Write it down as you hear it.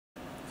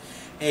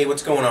Hey,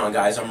 what's going on,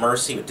 guys? I'm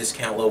Mercy with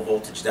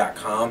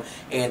DiscountLowVoltage.com,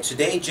 and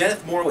today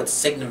Jeaneth Mora with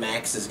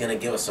Signamax is going to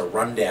give us a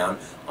rundown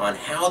on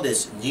how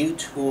this new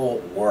tool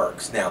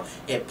works. Now,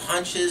 it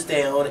punches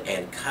down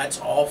and cuts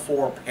all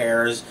four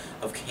pairs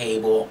of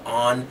cable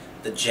on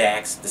the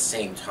jacks at the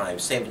same time,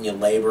 saving you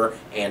labor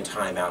and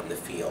time out in the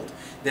field.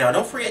 Now,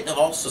 don't forget to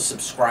also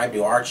subscribe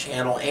to our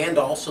channel and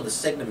also the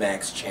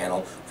Signamax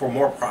channel for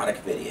more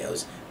product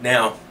videos.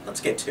 Now, let's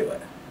get to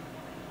it.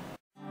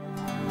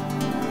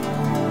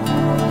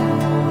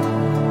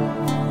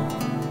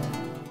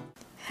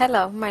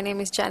 Hello, my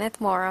name is Jeaneth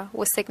Mora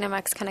with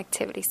Signamax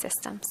Connectivity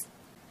Systems.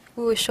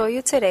 We will show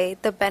you today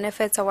the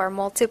benefits of our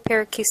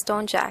multi-pair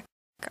Keystone jack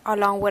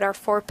along with our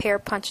 4-pair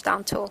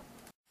punch-down tool.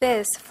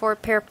 This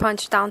 4-pair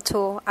punch-down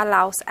tool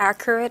allows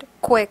accurate,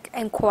 quick,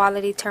 and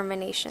quality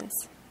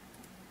terminations.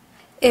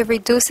 It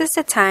reduces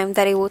the time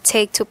that it will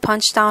take to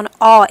punch down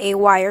all 8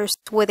 wires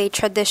with a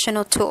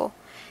traditional tool,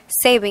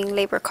 saving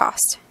labor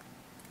cost.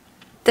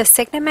 The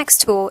Signamax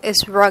tool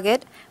is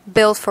rugged,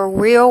 built for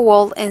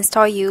real-world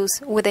install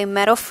use with a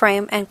metal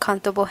frame and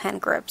comfortable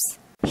hand grips.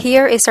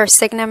 Here is our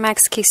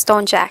Signamax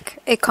Keystone jack.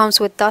 It comes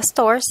with dust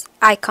doors,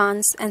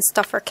 icons, and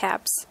stuffer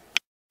caps.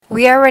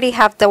 We already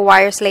have the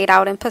wires laid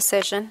out in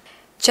position.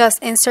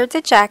 Just insert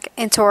the jack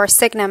into our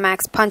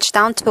Signamax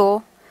punch-down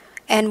tool,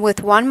 and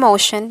with one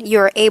motion, you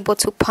are able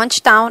to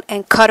punch down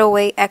and cut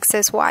away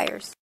excess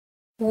wires.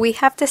 We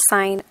have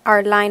designed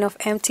our line of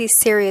empty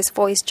series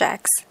voice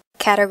jacks,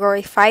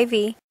 category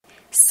 5E,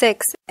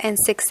 6 and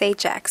 6A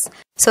jacks,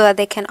 so that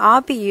they can all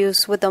be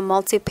used with the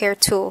multi-pair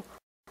tool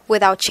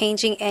without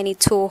changing any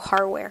tool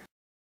hardware.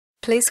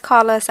 Please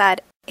call us at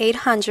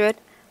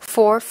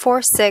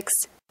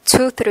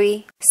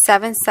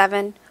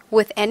 800-446-2377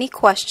 with any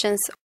questions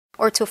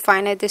or to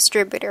find a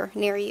distributor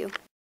near you.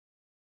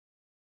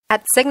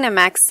 At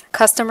Signamax,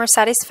 customer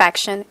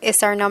satisfaction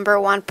is our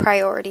 #1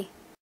 priority.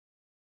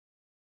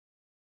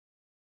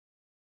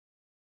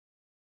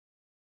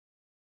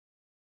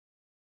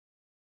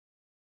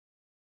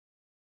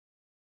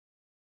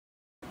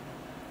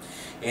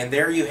 And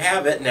there you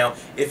have it. Now,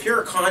 if you're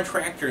a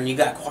contractor and you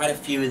got quite a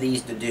few of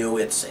these to do,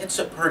 it's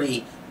a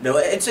pretty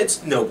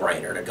it's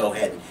no-brainer to go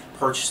ahead and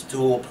purchase the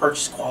tool,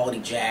 purchase quality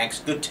jacks,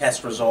 good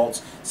test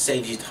results,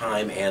 saves you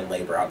time and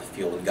labor out in the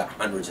field. We've got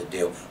hundreds to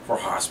do for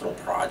hospital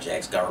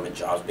projects, government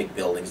jobs, big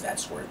buildings, that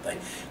sort of thing.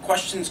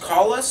 Questions,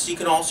 call us. You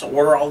can also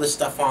order all this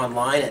stuff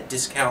online at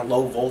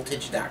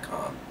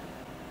DiscountLowVoltage.com.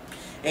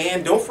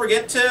 And don't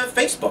forget to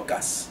Facebook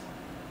us.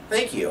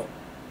 Thank you.